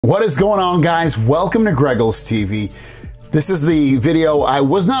What is going on, guys? Welcome to Greggles TV. This is the video I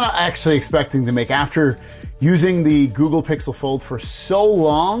was not actually expecting to make after using the Google Pixel Fold for so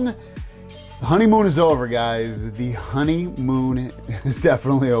long. The honeymoon is over, guys. The honeymoon is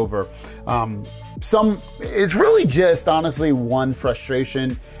definitely over. It's really just honestly one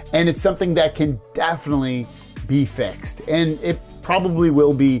frustration, and it's something that can definitely be fixed, and it probably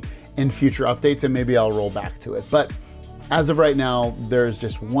will be in future updates, and maybe I'll roll back to it. But as of right now, there's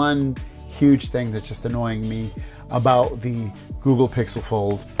just one huge thing that's just annoying me about the Google Pixel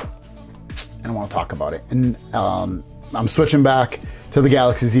Fold, and I want to talk about it. And I'm switching back to the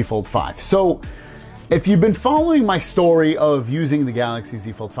Galaxy Z Fold 5. So if you've been following my story of using the Galaxy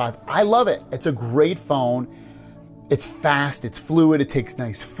Z Fold 5, I love it. It's a great phone. It's fast, it's fluid, it takes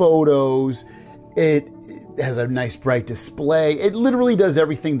nice photos, it has a nice bright display. It literally does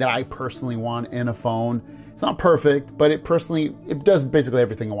everything that I personally want in a phone. It's not perfect, but it does basically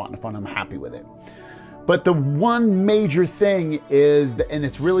everything I want in a phone. I'm happy with it. But the one major thing is, and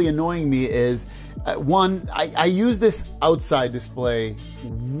it's really annoying me, is one, I use this outside display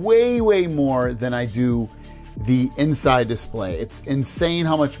way more than I do the inside display. It's insane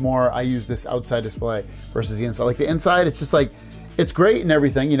how much more I use this outside display versus the inside. Like the inside, it's just like, it's great and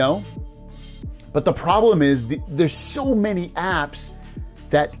everything, you know? But the problem is there's so many apps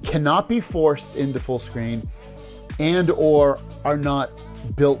that cannot be forced into full screen and or are not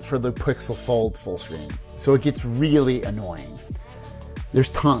built for the Pixel Fold full screen. So it gets really annoying. There's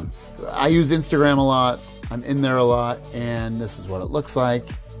tons. I use Instagram a lot. I'm in there a lot, and this is what it looks like.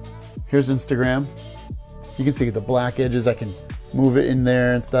 Here's Instagram. You can see the black edges. I can move it in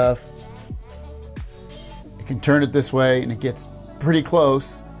there and stuff. You can turn it this way and it gets pretty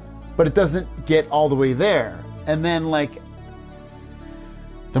close, but it doesn't get all the way there. And then like,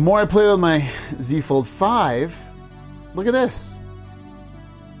 the more I play with my Z Fold 5, look at this.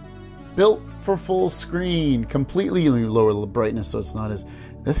 Built for full screen, completely. Let me lower the brightness so it's not as,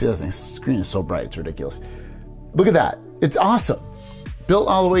 that's the other thing, the screen is so bright, it's ridiculous. Look at that, it's awesome. Built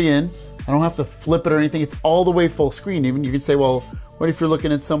all the way in, I don't have to flip it or anything, it's all the way full screen. Even you can say, well, what if you're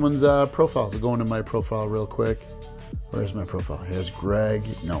looking at someone's profile? So go into my profile real quick. Where's my profile? Here's Greg.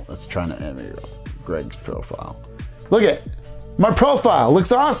 No, let's try to animate Greg's profile. Look at it. My profile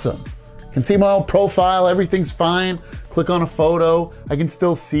looks awesome. Can see my old profile, everything's fine. Click on a photo, I can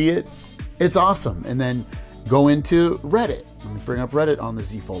still see it. It's awesome. And then go into Reddit. Let me bring up Reddit on the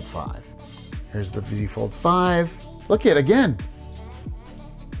Z Fold 5. Here's the Z Fold 5. Look at it again.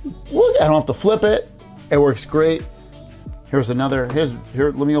 Look, I don't have to flip it. It works great. Here's another,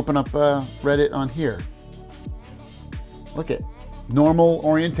 here, let me open up Reddit on here. Look at normal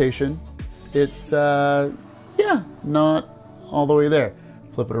orientation. It's, yeah, not all the way there.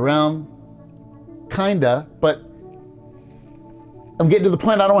 Flip it around, kinda, but I'm getting to the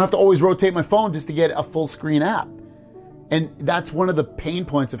point I don't have to always rotate my phone just to get a full screen app. And that's one of the pain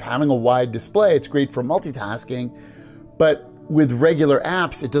points of having a wide display. It's great for multitasking, but with regular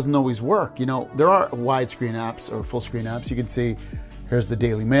apps, it doesn't always work. You know, there are widescreen apps or full screen apps. You can see, here's the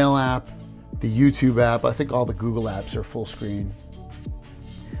Daily Mail app, the YouTube app. I think all the Google apps are full screen.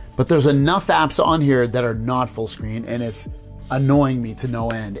 But there's enough apps on here that are not full screen, and it's annoying me to no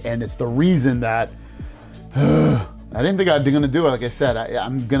end. And it's the reason that I didn't think I was going to do it. Like I said,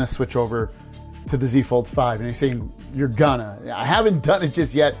 I'm going to switch over to the Z Fold 5. And you're saying, you're gonna. I haven't done it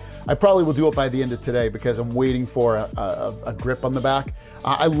just yet. I probably will do it by the end of today because I'm waiting for a grip on the back.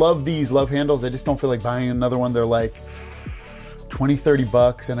 I love these love handles. I just don't feel like buying another one. They're like 20, 30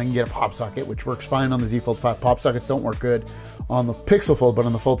 bucks, and I can get a pop socket, which works fine on the Z Fold 5. Pop sockets don't work good on the Pixel Fold, but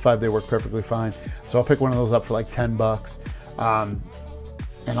on the Fold 5, they work perfectly fine. So I'll pick one of those up for like 10 bucks.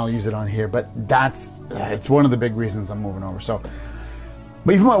 And I'll use it on here, but it's one of the big reasons I'm moving over. So,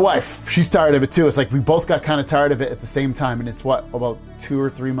 but even my wife, she's tired of it too. It's like we both got kind of tired of it at the same time, and it's what, about 2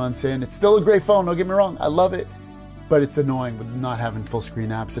 or 3 months in. It's still a great phone, don't get me wrong, I love it, but it's annoying with not having full screen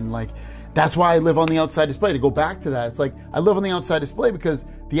apps. And like, that's why I live on the outside display. To go back to that, it's like I live on the outside display because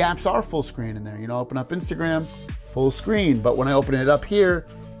the apps are full screen in there. You know, open up Instagram, full screen, but when I open it up here,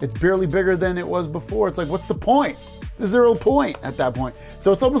 it's barely bigger than it was before. It's like, what's the point? There's zero point at that point.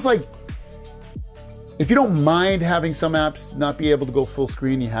 So it's almost like, if you don't mind having some apps not be able to go full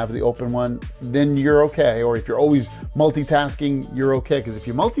screen, you have the open one, then you're okay. Or if you're always multitasking, you're okay. Because if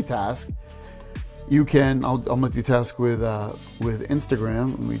you multitask, you can, I'll multitask with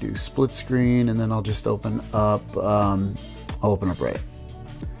Instagram. Let me do split screen, and then I'll just open up, I'll open up Reddit.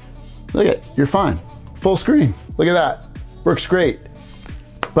 Look at it, you're fine. Full screen, look at that. Works great.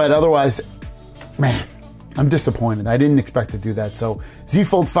 But otherwise, man, I'm disappointed. I didn't expect to do that. So Z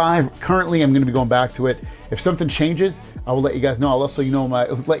Fold 5, currently I'm going to be going back to it. If something changes, I will let you guys know. I'll also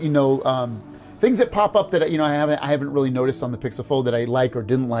let you know things that pop up that I haven't really noticed on the Pixel Fold that I like or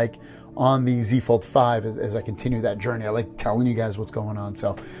didn't like on the Z Fold 5 as I continue that journey. I like telling you guys what's going on.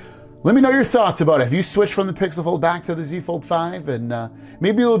 So let me know your thoughts about it. Have you switched from the Pixel Fold back to the Z Fold 5? And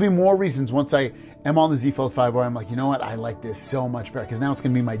maybe there'll be more reasons once I am on the Z Fold 5 where I'm like, you know what? I like this so much better because now it's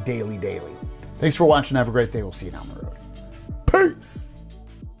going to be my daily. Thanks for watching. Have a great day. We'll see you down the road. Peace.